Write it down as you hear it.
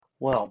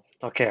Well,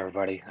 okay,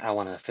 everybody, I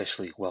want to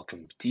officially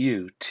welcome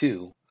you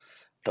to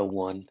the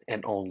one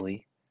and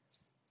only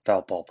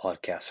Foul Ball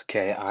Podcast.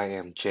 Okay, I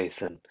am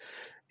Jason,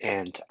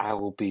 and I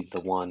will be the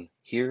one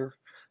here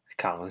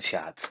calling the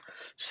shots.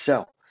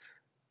 So,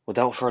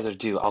 without further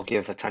ado, I'll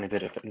give a tiny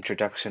bit of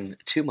introduction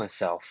to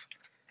myself.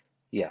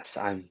 Yes,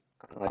 I'm,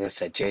 like I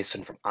said,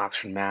 Jason from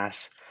Oxford,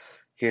 Mass,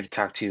 here to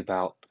talk to you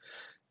about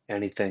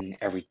anything,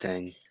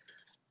 everything,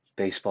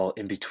 baseball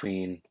in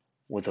between,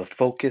 with a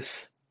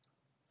focus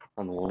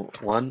on the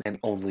one and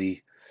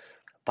only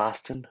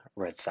Boston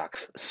Red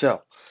Sox.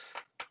 So,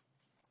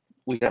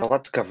 we got a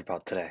lot to cover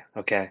about today,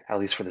 okay? At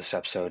least for this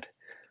episode.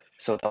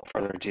 So without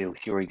further ado,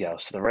 here we go.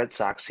 So the Red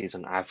Sox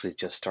season actually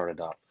just started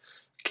up.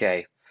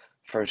 Okay,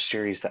 first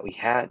series that we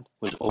had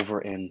was over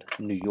in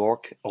New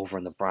York, over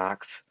in the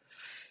Bronx.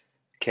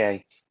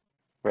 Okay,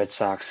 Red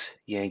Sox,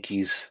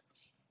 Yankees.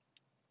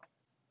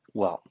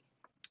 Well,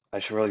 I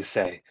should really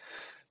say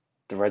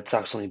the Red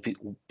Sox only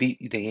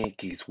beat the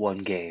Yankees one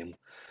game.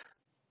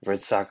 The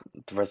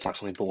Red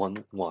Sox only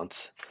won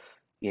once.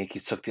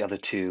 Yankees took the other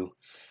two.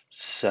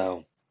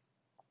 So,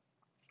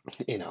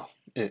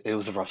 it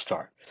was a rough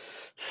start.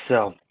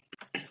 So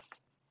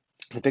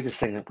the biggest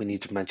thing that we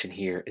need to mention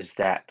here is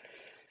that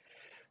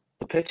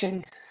the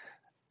pitching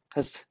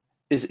has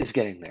is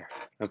getting there,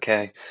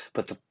 okay?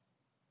 But the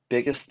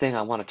biggest thing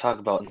I want to talk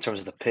about in terms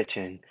of the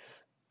pitching,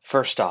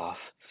 first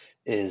off,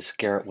 is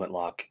Garrett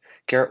Whitlock.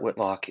 Garrett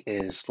Whitlock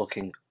is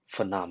looking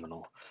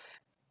phenomenal.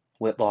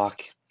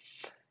 Whitlock,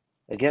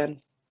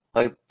 again,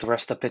 like the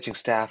rest of the pitching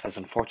staff, has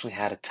unfortunately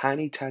had a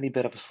tiny, tiny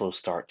bit of a slow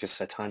start, just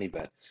a tiny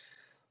bit.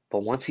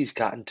 But once he's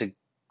gotten to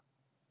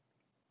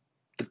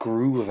the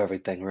groove of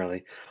everything,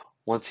 really,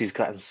 once he's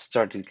gotten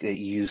started to get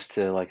used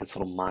to like his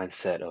little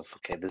mindset of,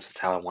 okay, this is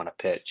how I want to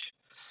pitch.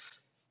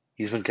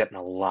 He's been getting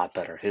a lot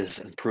better. His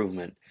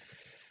improvement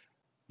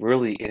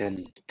really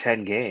in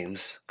 10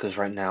 games, because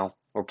right now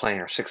we're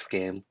playing our sixth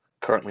game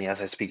currently as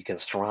I speak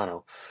against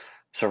Toronto.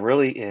 So,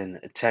 really,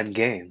 in 10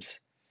 games,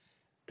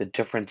 the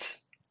difference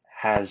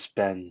has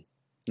been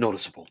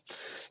noticeable.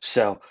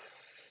 So,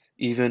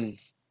 even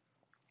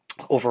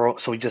overall,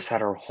 so we just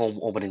had our home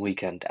opening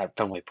weekend at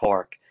Fenway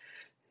Park,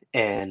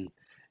 and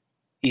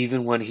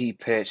even when he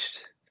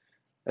pitched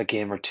a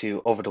game or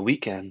two over the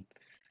weekend,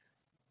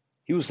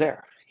 he was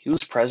there. He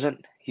was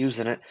present. He was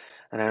in it.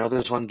 And I know there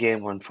was one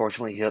game where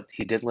unfortunately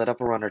he did let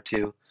up a run or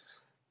two,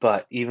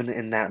 but even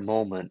in that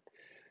moment,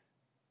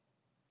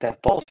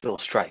 that ball's still a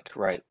strike,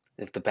 right?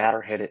 If the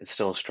batter hit it, it's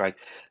still a strike,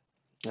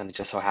 and it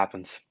just so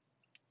happens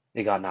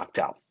he got knocked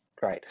out,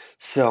 right?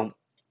 So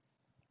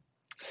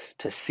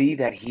to see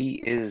that he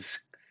is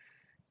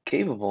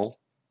capable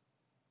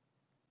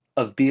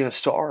of being a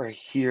star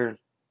here,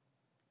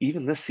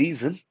 even this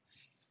season,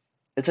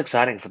 it's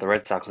exciting for the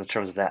Red Sox in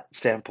terms of that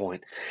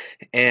standpoint,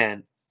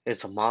 and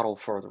it's a model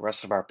for the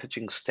rest of our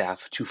pitching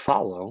staff to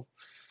follow,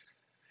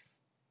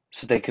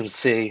 so they can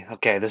see,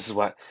 okay, this is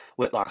what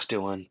Whitlock's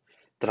doing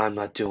that I'm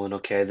not doing.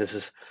 Okay, this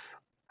is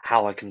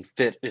how I can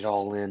fit it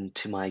all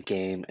into my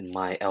game and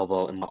my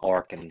elbow and my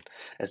arc and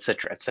et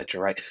cetera,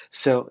 right?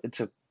 So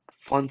it's a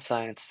fun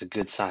science, it's a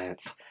good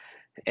science,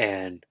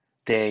 and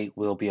they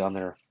will be on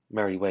their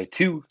merry way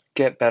to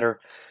get better.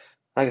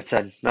 Like I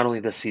said, not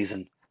only this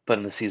season, but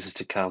in the seasons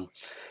to come.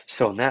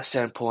 So in that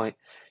standpoint,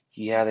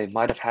 yeah, they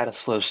might have had a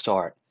slow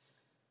start,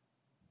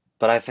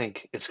 but I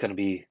think it's going to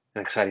be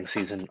an exciting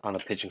season on the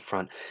pitching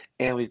front.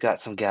 And we've got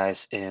some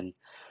guys in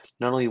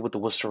not only with the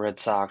Worcester Red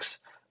Sox,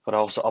 but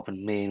also up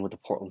in Maine with the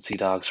Portland Sea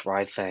Dogs, where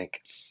I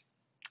think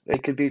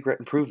it could be a great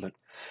improvement.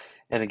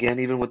 And again,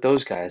 even with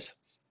those guys,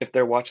 if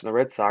they're watching the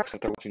Red Sox, if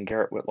they're watching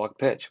Garrett Whitlock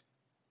pitch,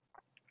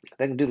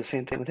 they can do the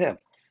same thing with him.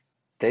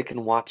 They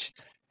can watch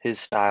his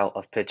style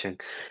of pitching.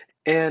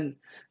 And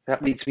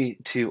that leads me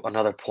to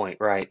another point,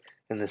 right?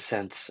 In the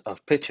sense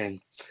of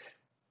pitching,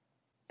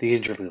 the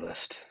injury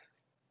list,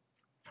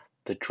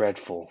 the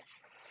dreadful,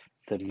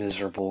 the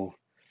miserable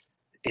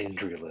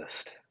injury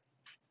list.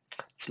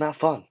 It's not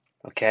fun,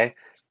 okay?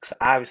 Because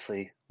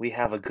obviously we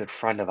have a good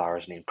friend of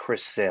ours named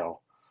Chris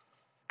Sale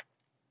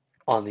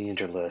on the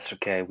injured list,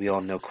 okay? We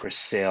all know Chris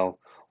Sale.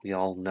 We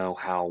all know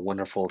how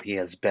wonderful he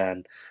has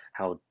been,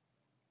 how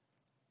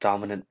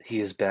dominant he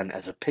has been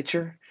as a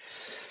pitcher.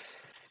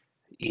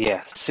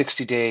 Yeah,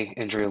 60-day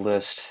injury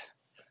list.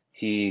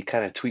 He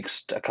kind of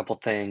tweaks a couple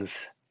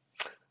things,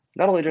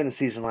 not only during the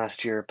season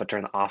last year, but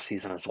during the off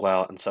season as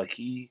well. And so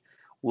he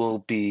will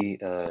be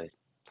a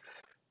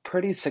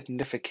pretty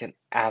significant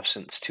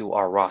absence to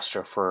our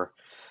roster for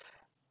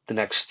the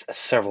next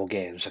several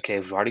games. Okay,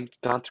 we've already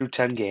gone through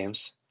 10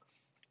 games,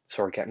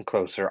 so we're getting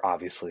closer,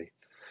 obviously.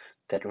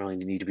 That really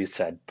need to be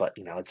said, but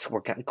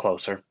we're getting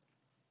closer.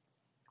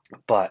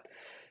 But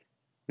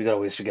we got a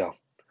ways to go.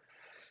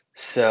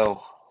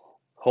 So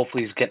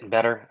hopefully he's getting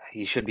better.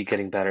 He should be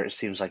getting better. It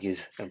seems like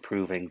he's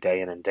improving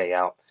day in and day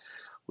out.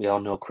 We all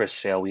know Chris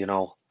Sale. We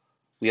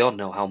all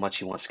know how much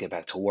he wants to get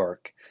back to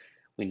work.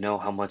 We know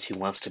how much he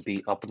wants to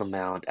be up on the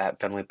mound at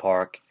Fenway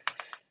Park.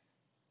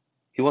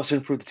 He wants to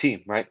improve the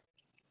team, right?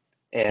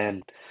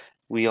 And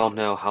we all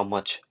know how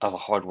much of a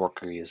hard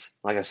worker he is,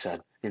 like I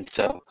said. And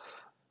so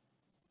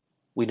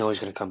we know he's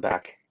going to come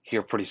back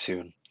here pretty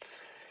soon.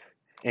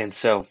 And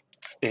so,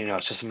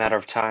 it's just a matter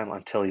of time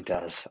until he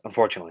does,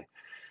 unfortunately.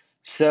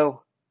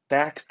 So,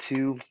 back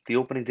to the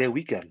opening day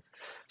weekend.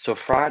 So,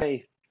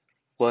 Friday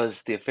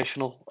was the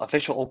official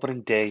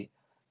opening day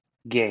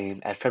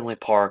game at Fenway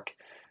Park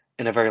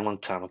in a very long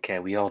time. Okay,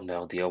 we all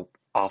know the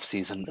off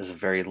season is a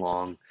very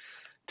long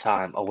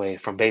time away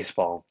from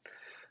baseball.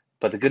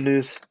 But the good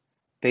news,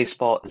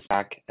 baseball is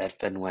back at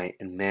Fenway,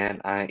 and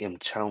man, I am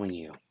telling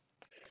you,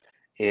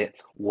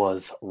 it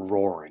was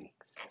roaring,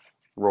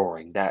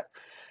 roaring. That,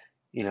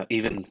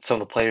 even some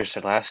of the players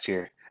said last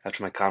year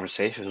after my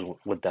conversations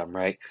with them,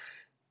 right?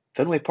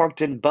 Fenway Park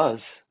didn't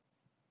buzz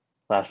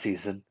last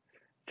season.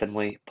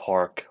 Fenway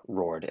Park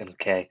roared, and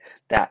okay,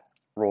 that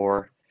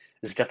roar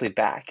is definitely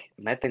back,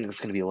 and I think it's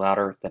going to be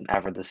louder than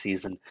ever this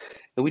season,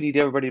 and we need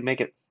everybody to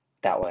make it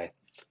that way.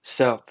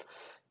 So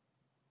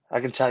I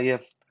can tell you,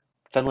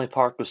 Fenway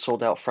Park was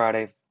sold out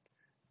Friday,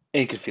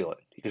 and you could feel it.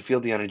 You could feel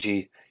the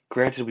energy.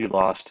 Granted, we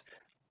lost,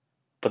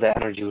 but that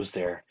energy was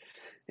there,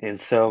 and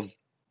so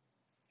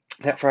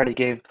that Friday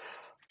game,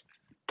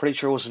 pretty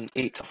sure was an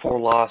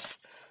 8-4 loss,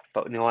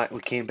 but you know what?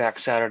 We came back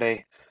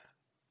Saturday,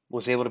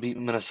 was able to beat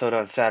Minnesota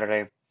on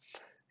Saturday.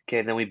 Okay,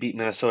 and then we beat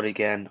Minnesota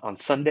again on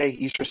Sunday,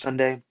 Easter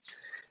Sunday.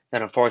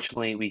 Then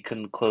unfortunately we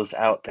couldn't close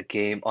out the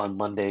game on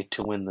Monday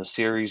to win the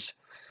series,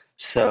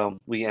 so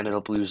we ended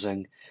up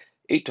losing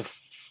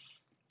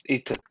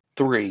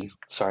 8-3.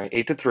 Sorry,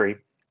 8-3,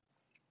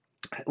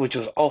 which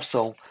was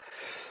also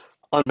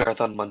on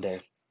Marathon Monday.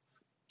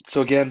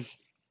 So again,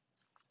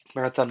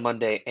 Marathon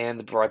Monday and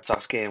the Red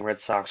Sox game. Red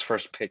Sox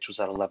first pitch was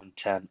at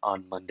 11:10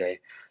 on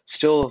Monday.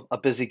 Still a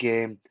busy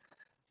game,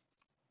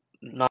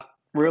 not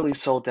really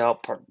sold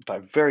out,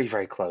 but very,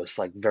 very close,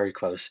 like very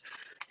close.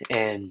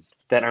 And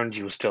that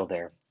energy was still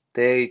there.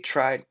 They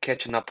tried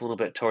catching up a little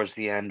bit towards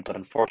the end, but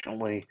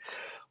unfortunately,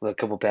 with a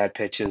couple bad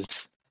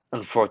pitches,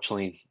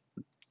 unfortunately,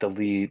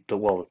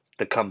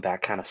 the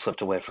comeback kind of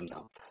slipped away from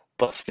them.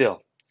 But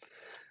still,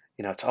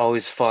 it's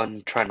always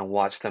fun trying to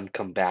watch them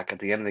come back at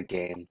the end of the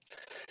game,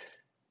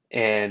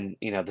 and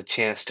the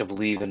chance to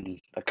believe in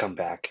a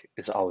comeback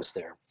is always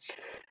there.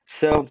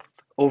 So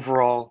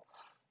overall,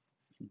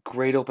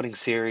 great opening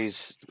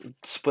series.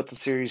 Split the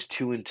series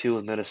 2-2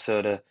 in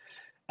Minnesota.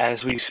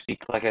 As we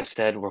speak, like I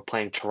said, we're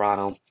playing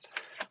Toronto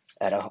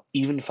at a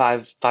even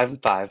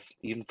 5-5,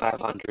 even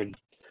 500.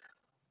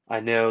 I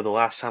know the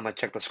last time I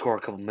checked the score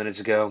a couple minutes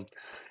ago,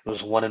 it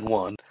was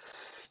 1-1.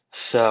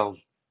 So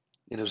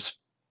it was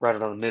right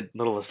around the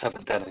middle of the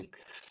seventh inning.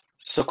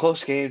 So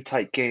close game,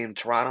 tight game.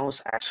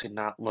 Toronto's actually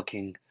not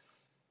looking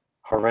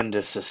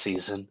horrendous this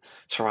season.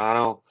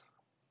 Toronto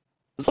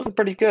is looking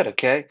pretty good.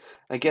 Okay,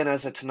 again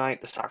as of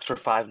tonight, the Sox were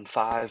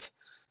 5-5.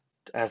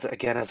 As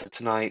of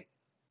tonight,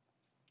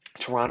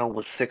 Toronto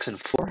was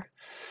 6-4.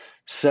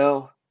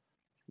 So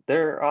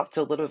they're off to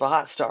a little bit of a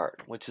hot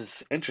start, which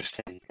is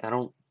interesting. I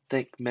don't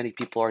think many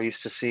people are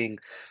used to seeing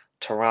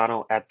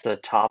Toronto at the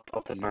top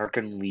of the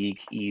American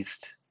League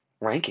East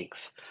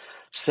rankings.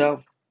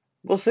 So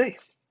we'll see.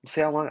 We'll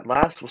see how long it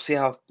lasts. We'll see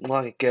how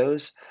long it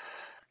goes.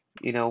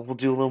 We'll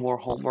do a little more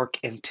homework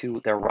into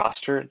their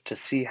roster to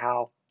see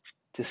how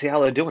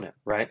they're doing it,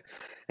 right?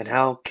 And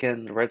how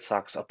can the Red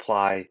Sox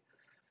apply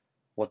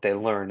what they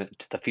learn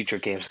to the future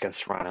games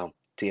against Toronto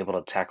to be able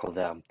to tackle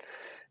them.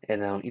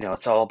 And then,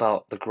 it's all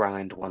about the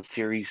grind, one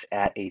series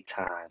at a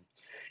time,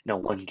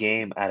 one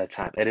game at a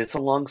time. It is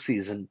a long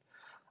season.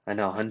 I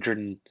know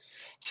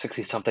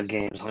 160 something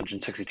games,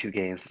 162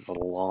 games is a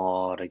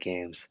lot of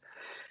games,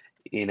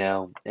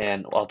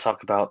 and I'll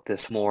talk about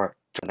this more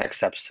to the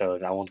next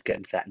episode. I won't get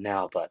into that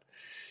now, but,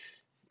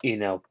 you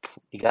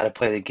got to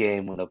play the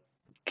game when the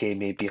game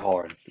may be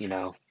hard,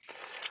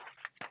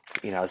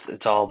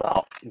 it's all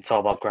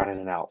about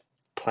grinding it out.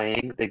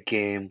 Playing the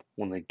game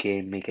when the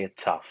game may get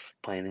tough.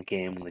 Playing the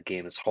game when the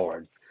game is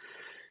hard.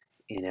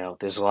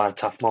 There's a lot of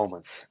tough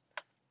moments,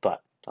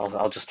 but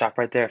I'll just stop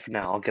right there for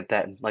now. I'll get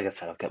that, and like I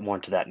said, I'll get more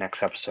into that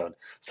next episode.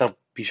 So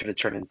be sure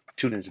to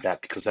tune into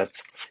that because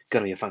that's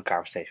gonna be a fun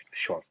conversation for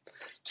sure.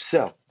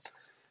 So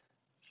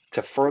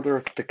to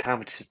further the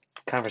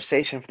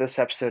conversation for this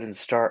episode and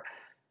start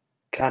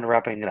kind of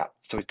wrapping it up.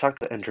 So we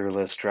talked the injury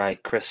list,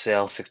 right? Chris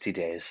Sale, 60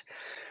 days.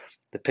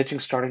 The pitching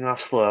starting off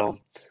slow,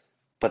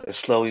 but they're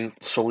slowly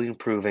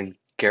improving.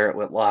 Garrett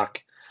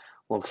Whitlock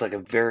looks like a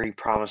very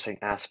promising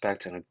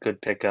aspect and a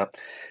good pickup.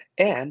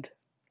 And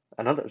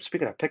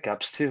speaking of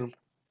pickups too,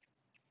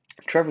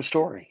 Trevor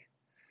Story.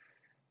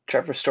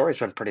 Trevor Story's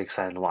been pretty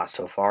exciting to watch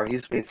so far.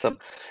 He's made some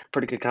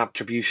pretty good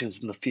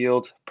contributions in the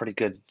field,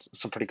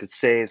 some pretty good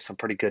saves, some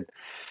pretty good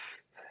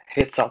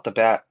hits off the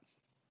bat,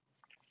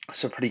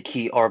 some pretty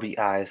key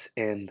RBIs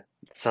in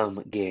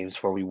some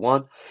games where we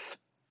won.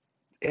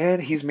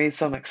 And he's made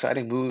some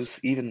exciting moves,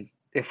 even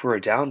if we were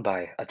down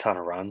by a ton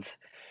of runs.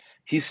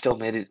 He's still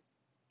made it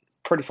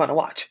pretty fun to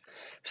watch.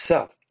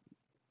 So,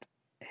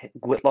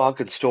 Whitlock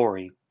and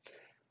Story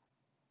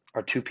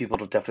are two people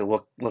to definitely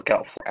look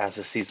out for as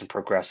the season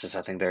progresses.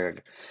 I think they're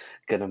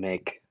going to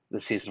make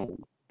the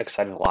season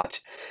exciting to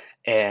watch.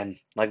 And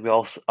like we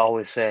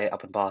always say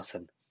up in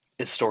Boston,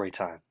 it's story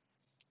time.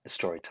 is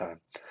story time.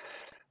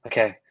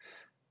 Okay,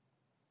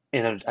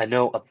 and I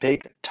know a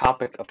big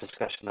topic of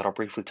discussion that I'll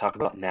briefly talk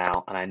about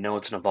now, and I know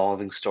it's an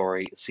evolving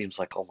story. It seems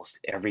like almost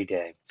every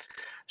day.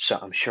 So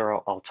I'm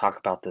sure I'll talk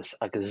about this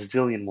a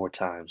gazillion more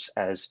times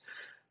as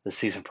the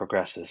season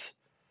progresses.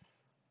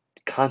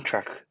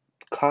 Contract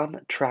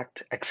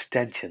contract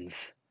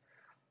extensions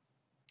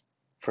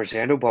for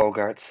Xander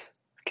Bogaerts,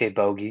 K.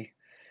 Bogey,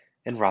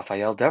 and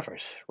Rafael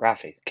Devers.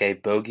 Rafi, K.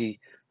 Bogey,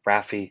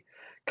 Rafi,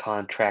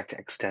 contract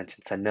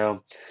extensions. I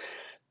know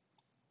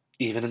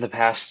even in the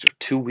past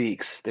 2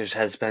 weeks, there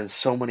has been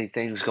so many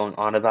things going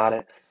on about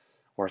it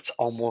where it's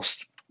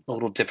almost a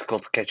little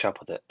difficult to catch up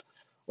with it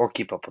or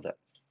keep up with it.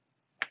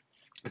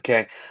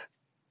 Okay,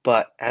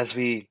 but as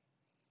we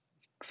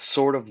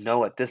sort of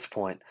know at this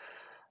point,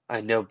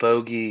 I know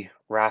Bogey,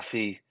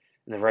 Rafi,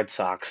 and the Red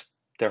Sox,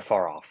 they're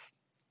far off.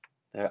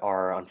 They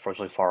are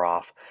unfortunately far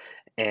off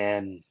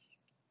and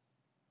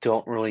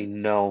don't really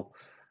know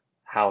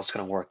how it's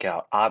going to work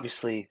out.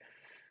 Obviously,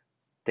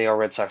 they are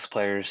Red Sox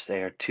players.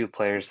 They are two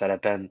players that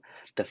have been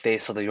the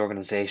face of the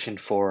organization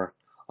for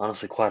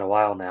honestly quite a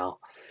while now,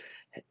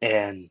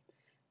 and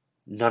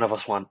none of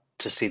us want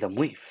to see them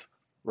leave,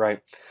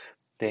 right?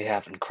 They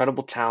have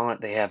incredible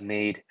talent. They have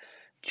made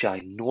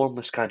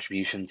ginormous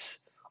contributions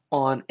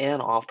on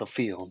and off the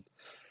field,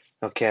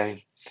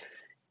 okay?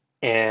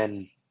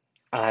 And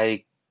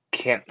I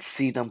can't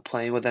see them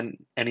playing with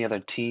any other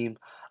team.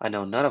 I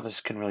know none of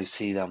us can really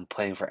see them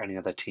playing for any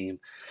other team.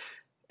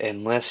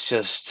 And let's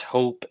just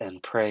hope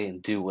and pray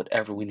and do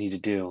whatever we need to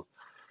do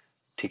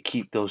to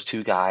keep those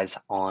two guys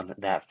on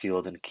that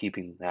field and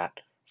keeping that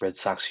Red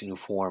Sox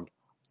uniform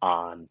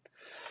on.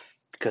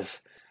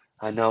 Because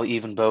I know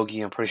even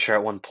Bogey, I'm pretty sure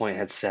at one point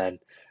had said,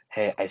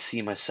 hey, I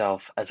see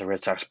myself as a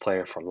Red Sox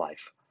player for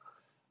life.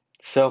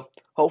 So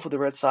hopefully the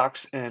Red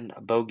Sox and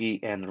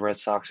Bogey and the Red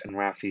Sox and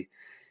Rafi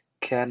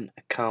can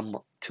come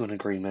to an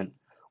agreement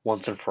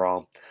once and for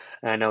all.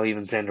 And I know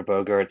even Xander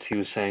Bogaerts, he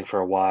was saying for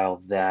a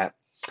while that,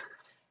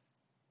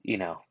 you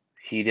know,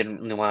 he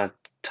didn't really want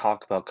to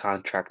talk about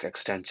contract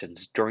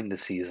extensions during the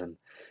season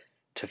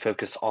to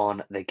focus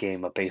on the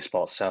game of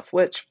baseball itself,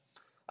 which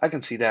I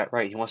can see that,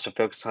 right? He wants to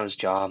focus on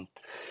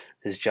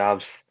his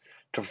job's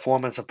to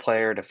perform as a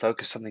player, to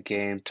focus on the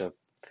game, to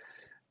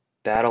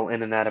battle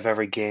in and out of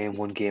every game,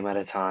 one game at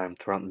a time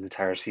throughout the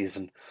entire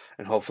season,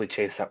 and hopefully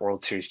chase that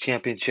World Series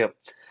championship,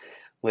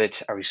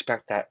 which I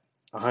respect that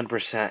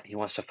 100%. He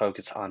wants to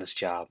focus on his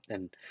job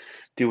and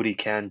do what he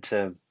can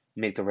to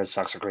make the Red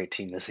Sox a great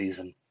team this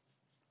season.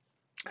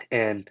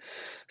 And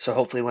so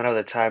hopefully whenever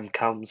the time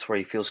comes where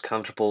he feels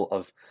comfortable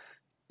of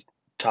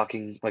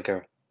talking like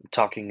a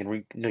talking and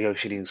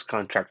renegotiating his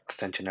contract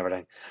extension and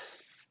everything,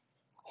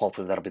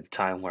 hopefully that'll be the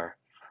time where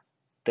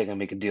they're gonna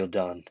make a deal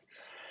done.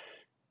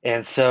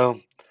 And so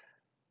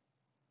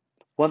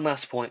one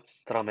last point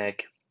that I'll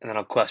make, and then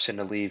I'll question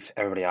to leave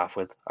everybody off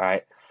with. All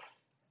right,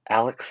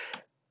 Alex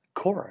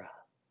Cora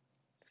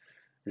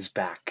is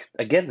back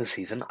again this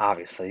season,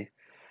 obviously,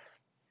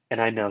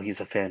 and I know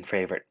he's a fan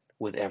favorite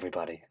with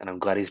everybody, and I'm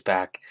glad he's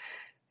back.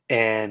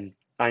 And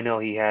I know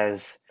he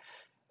has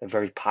a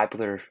very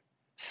popular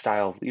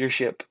style of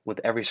leadership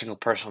with every single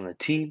person on the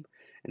team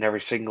and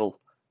every single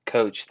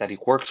coach that he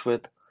works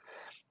with.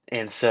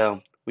 And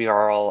so we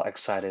are all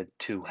excited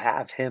to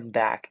have him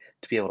back,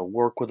 to be able to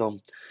work with him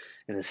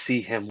and to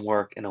see him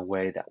work in a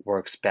way that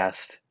works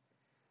best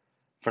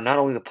for not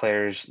only the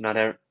players, not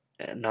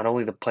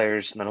only the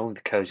players, not only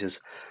the coaches,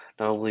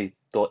 not only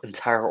the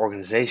entire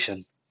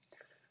organization,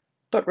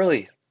 but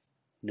really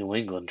New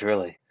England,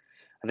 really.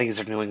 I think he's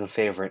a New England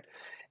favorite.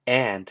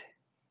 And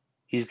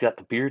he's got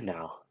the beard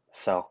now.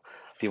 So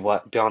be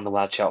on the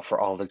watch out for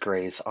all the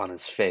grays on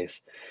his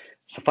face.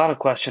 So final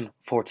question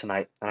for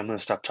tonight, and I'm going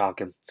to stop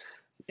talking.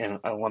 And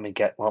let me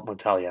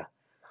tell you,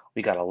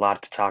 we got a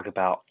lot to talk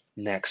about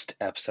next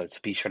episode. So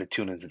be sure to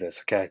tune into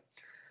this, okay?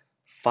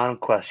 Final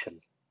question,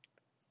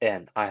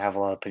 and I have a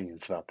lot of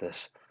opinions about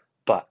this,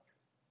 but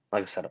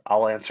like I said,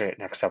 I'll answer it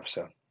next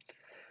episode.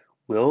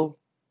 Will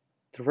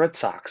the Red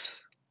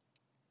Sox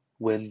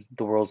win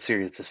the World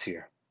Series this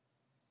year?